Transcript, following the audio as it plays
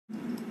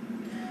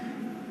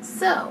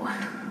So,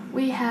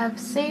 we have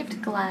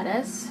saved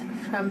Gladys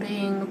from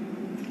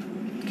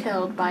being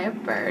killed by a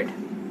bird.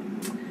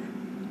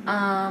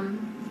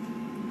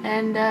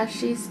 And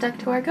she's stuck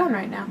to our gun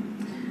right now.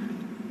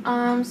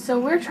 So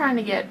we're trying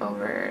to get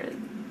over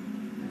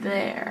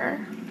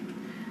there.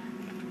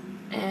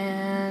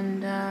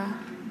 And,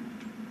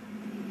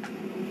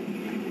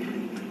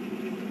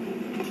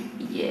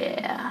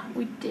 yeah,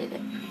 we did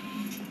it.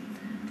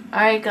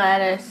 Alright,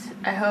 Gladys,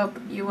 I hope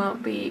you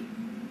won't be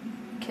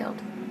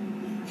killed.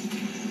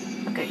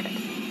 Okay, good.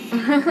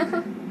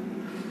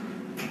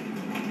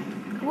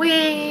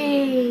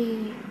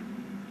 Whee!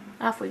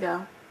 Off we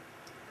go.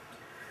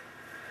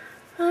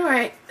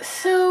 Alright,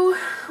 so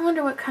I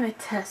wonder what kind of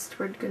test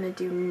we're gonna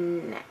do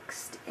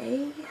next,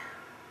 eh?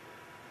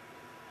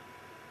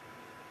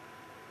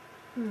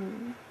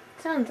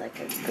 Sounds like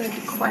a good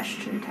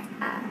question to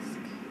ask.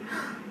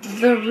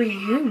 The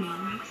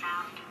reunion.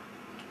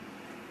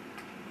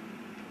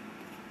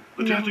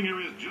 The testing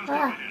area is just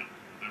up ahead.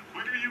 The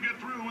quicker you get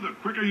through, the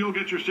quicker you'll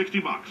get your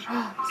 $60.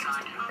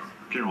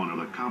 Carolyn, are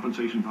the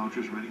compensation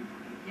vouchers ready?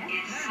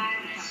 Yes, sir,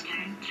 Mr.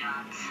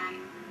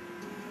 Johnson.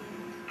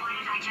 What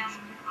did I just...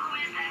 Who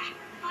is that?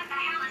 What the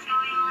hell is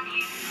going on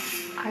here?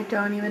 I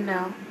don't even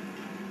know.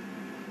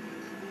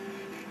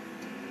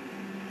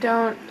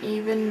 Don't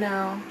even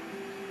know.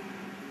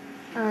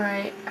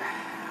 Alright,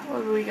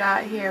 what do we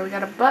got here? We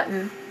got a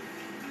button,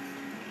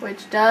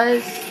 which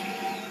does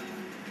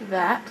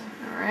that.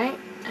 Alright,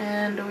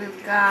 and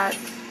we've got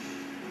this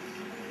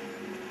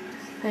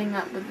thing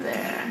up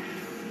there.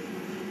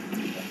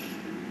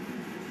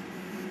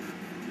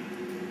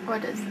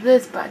 What does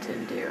this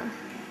button do?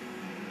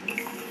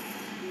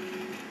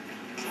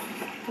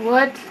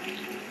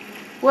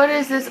 What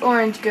is this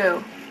orange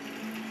goo?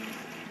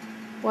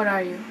 What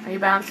are you? Are you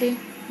bouncy?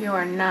 You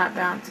are not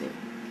bouncy.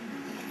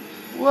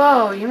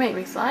 Whoa, you make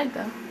me slide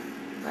though.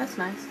 That's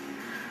nice.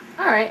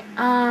 Alright,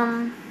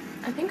 I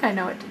think I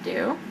know what to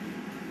do.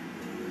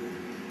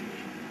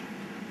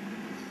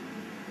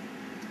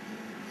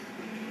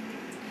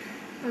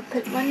 We'll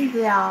put one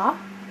there,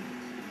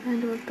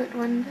 and we'll put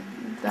one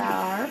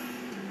there,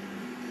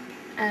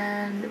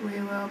 and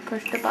we will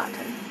push the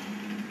button.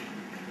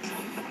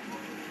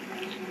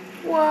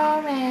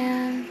 Whoa,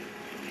 man.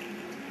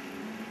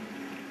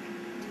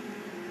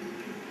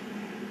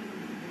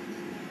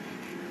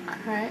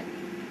 Alright.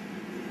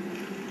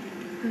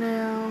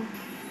 Now,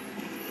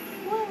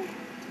 whoa.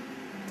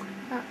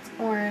 That's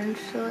orange,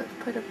 so let's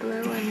put a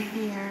blue in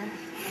here.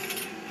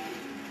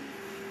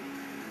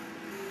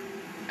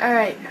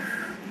 Alright.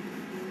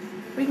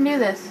 We can do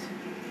this.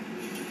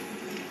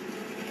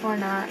 Or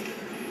not.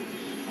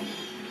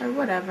 Or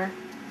whatever.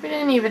 We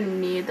didn't even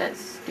need that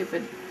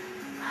stupid...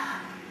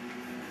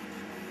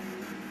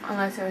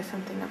 Unless there was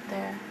something up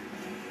there.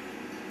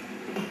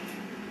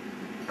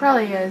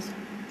 Probably is.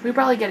 We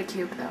probably get a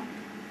cube though.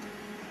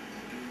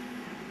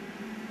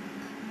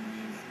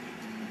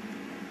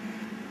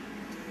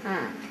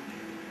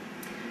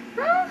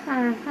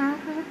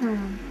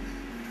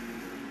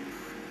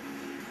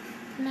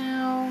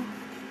 Now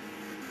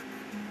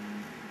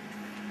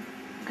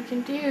I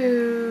can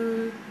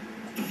do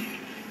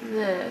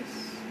this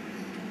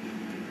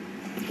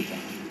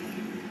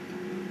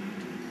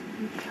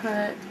and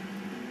put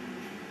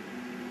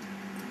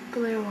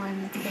blue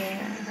one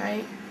there,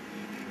 right?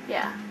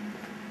 Yeah.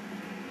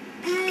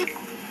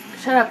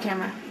 Shut up,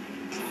 camera.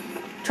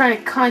 I'm trying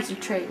to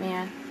concentrate,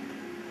 man.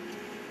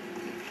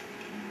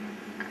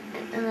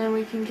 And then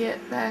we can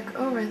get back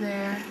over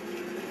there.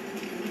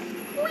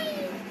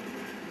 Whee!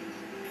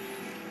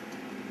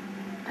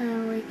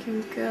 And we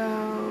can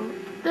go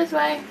this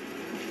way.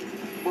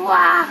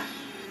 Wah!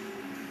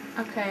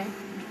 Okay.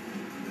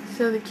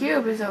 So the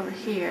cube is over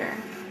here.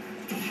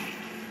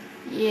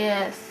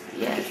 Yes,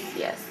 yes,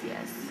 yes,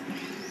 yes.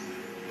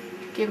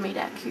 Give me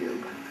that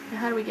cube. Now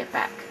how do we get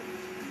back?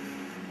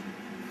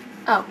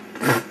 Oh.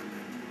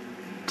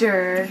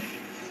 Durr.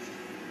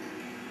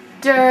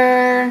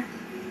 Durr.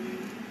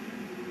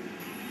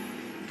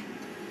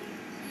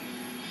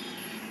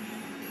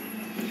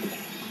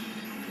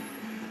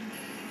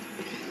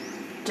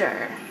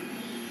 Durr.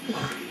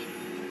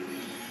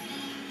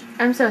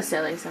 I'm so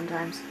silly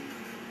sometimes.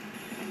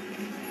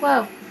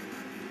 Whoa.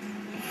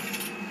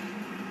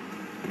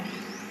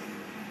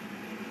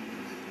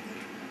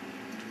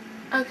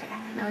 Okay,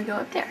 now we go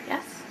up there,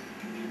 yes?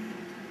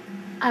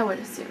 I would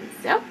assume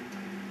so.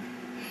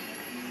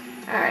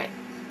 Alright.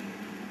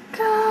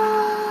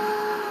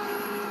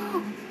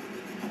 Go!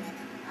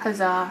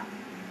 Huzzah.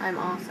 I'm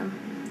awesome.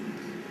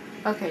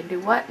 Okay, do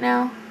what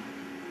now?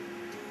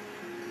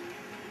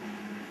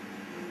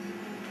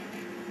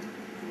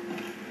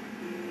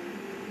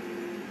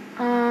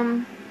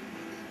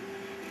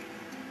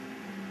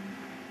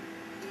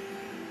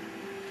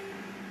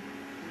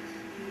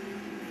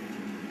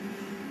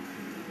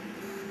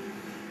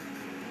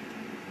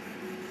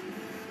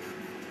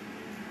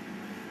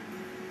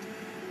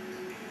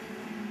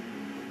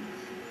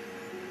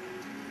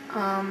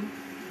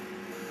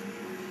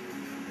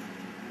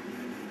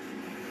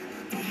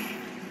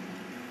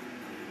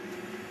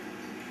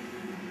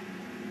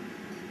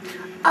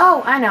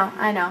 Oh, I know.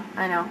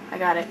 I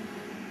got it.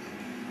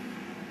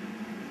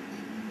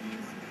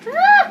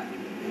 Ah!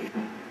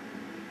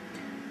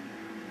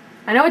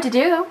 I know what to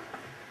do.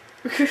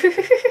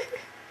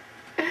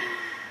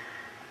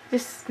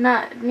 Just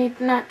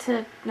need not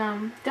to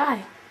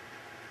die.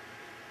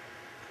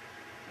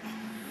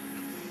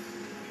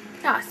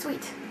 Ah,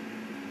 sweet.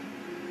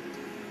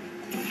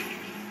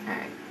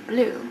 Alright,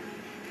 blue.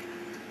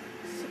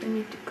 So we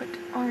need to put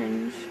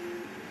orange.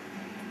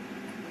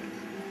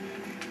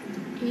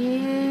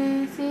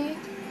 Easy,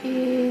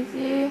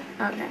 easy.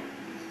 Okay.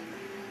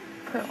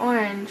 Put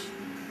orange.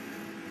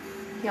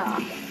 Yeah.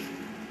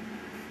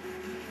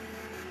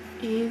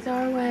 Ease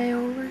our way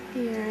over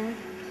here.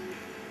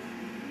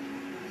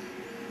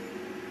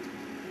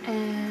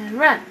 And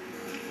run.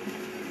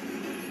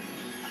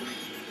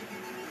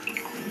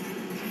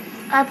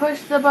 I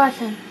pushed the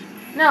button.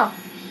 No.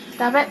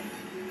 Stop it.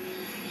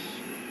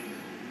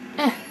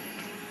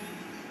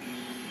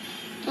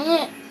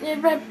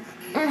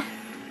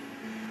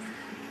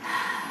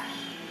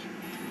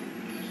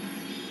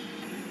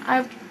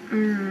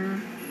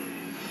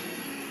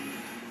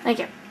 Thank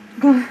you. Okay,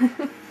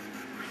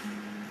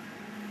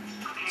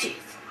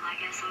 I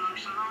guess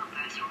emotional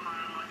outbursts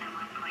require more than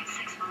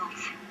 1.6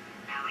 volts.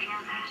 Now we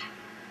know that.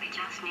 We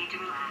just need to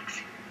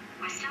relax.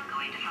 We're still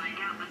going to find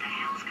out what the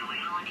hell's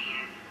going on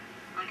here.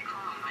 Like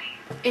calmly.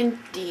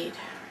 Indeed.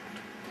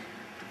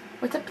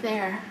 What's up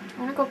there? I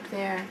want to go up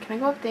there. Can I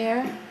go up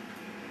there?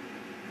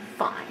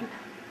 Fine.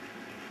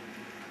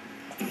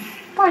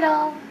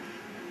 Portal.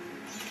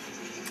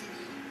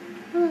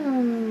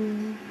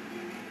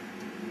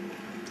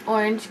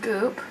 Orange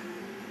goop.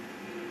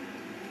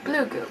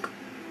 Blue goop.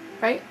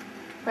 Right?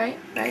 Right?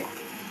 Right?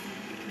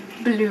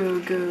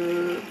 Blue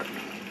goop.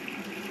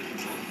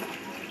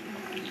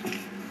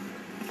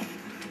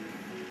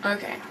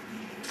 Okay.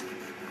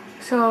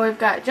 So we've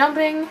got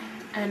jumping,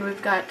 and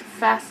we've got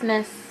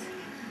fastness,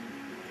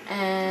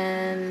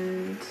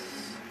 and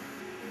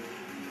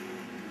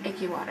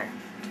icky water.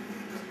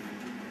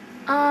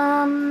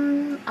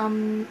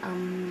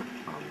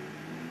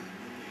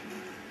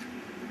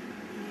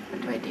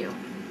 What do I do?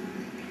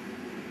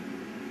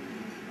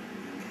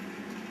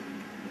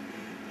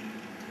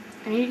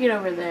 I need to get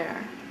over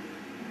there.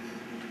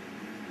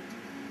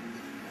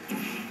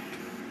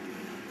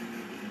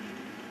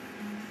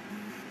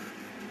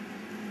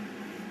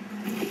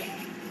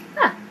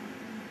 Huh.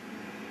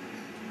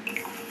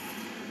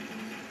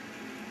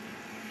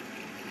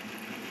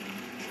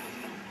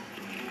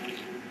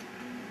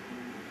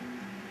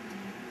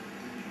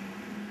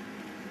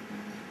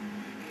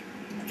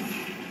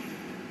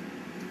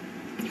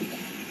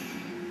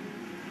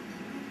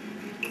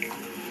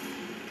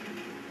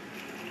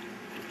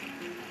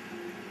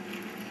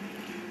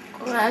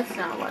 Well, that's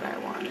not what I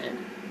wanted.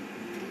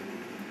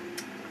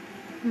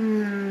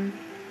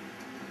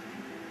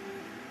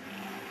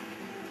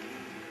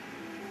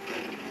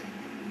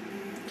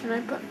 Can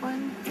I put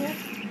one here?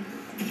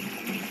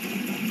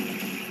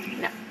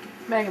 No.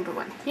 But I can put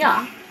one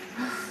here.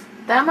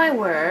 That might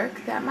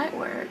work. That might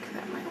work.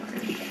 That might work.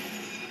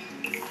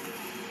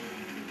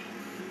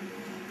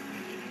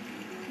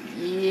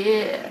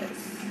 Yes.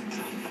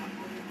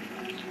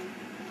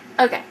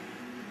 Okay.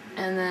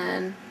 And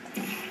then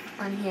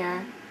one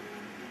here.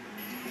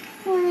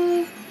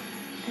 And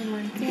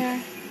one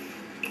here.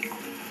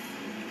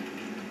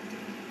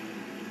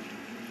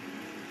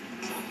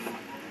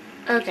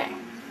 Okay.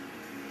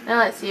 Now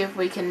let's see if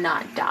we can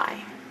not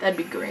die. That'd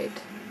be great.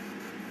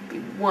 It'd be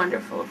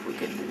wonderful if we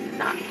could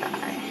not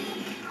die.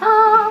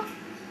 Ah!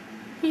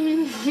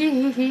 We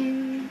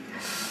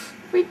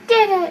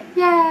did it!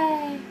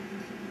 Yay!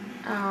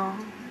 Oh.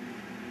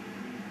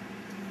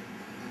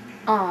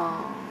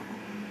 Oh.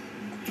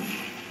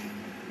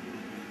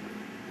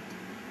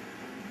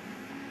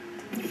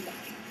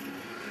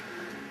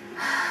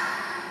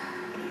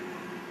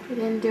 We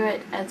didn't do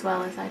it as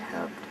well as I'd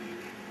hoped.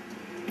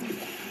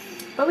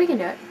 But we can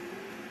do it.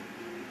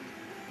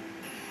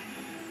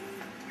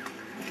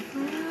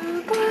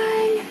 Oh,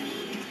 bye.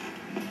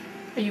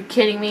 Are you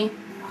kidding me?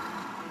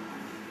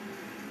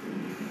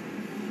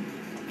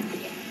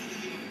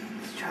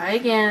 Let's try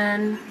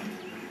again.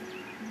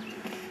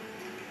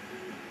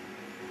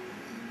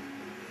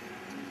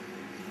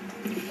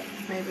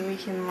 Maybe we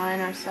can line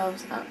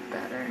ourselves up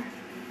better.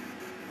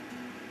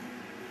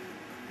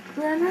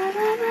 Run, run,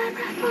 run, run,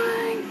 run,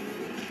 run.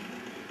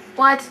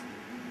 What?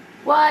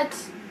 What?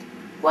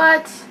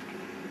 What?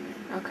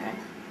 Okay.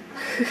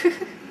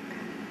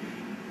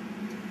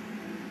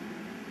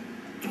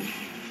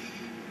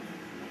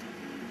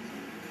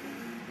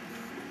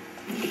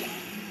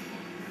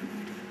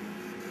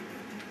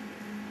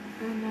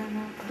 And then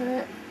I'll put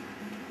it.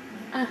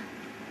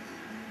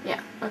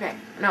 Yeah, okay.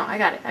 No, I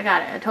got it. I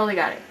got it. I totally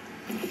got it.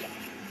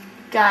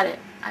 Got it.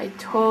 I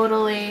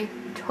totally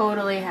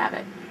have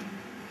it.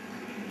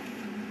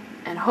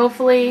 And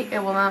hopefully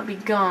it will not be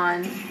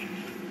gone.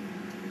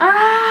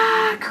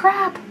 Ah,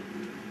 crap!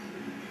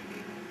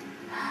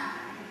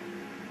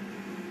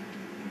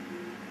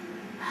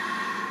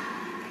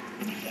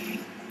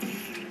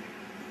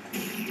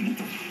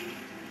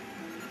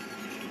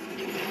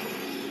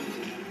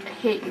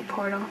 hate you,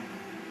 Portal.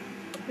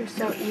 You're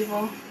so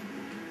evil.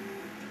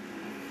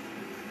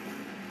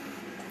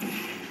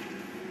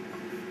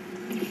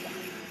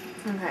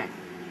 Okay.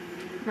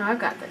 No, I've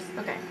got this.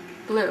 Okay.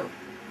 Blue.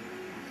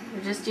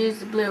 We just use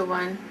the blue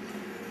one.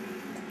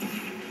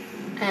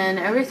 And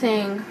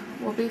everything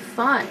will be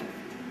fine.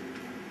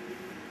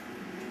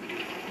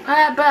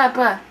 Ah,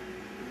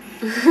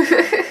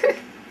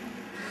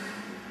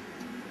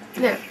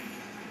 Blue.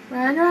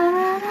 Run,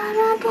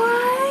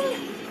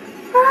 boing!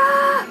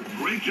 Ah!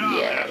 Great job,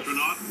 Yes.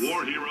 astronaut,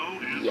 war hero,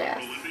 and Yes.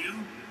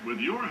 Olympian. With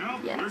your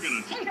help, Yes. we're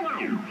gonna...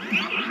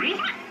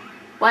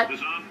 What?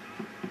 This on?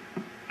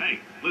 Hey,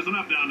 listen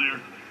up down there.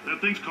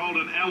 That thing's called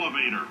an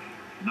elevator,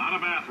 not a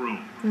bathroom.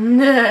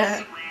 Nah. I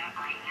swear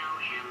I know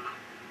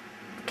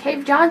him.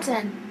 Cave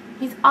Johnson.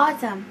 He's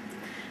awesome.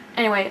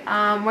 Anyway,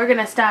 we're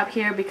gonna stop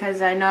here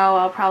because I know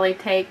I'll probably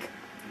take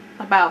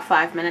about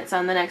 5 minutes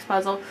on the next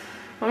puzzle.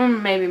 Or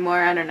maybe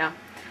more, I don't know.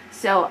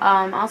 So,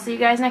 I'll see you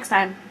guys next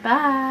time.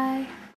 Bye!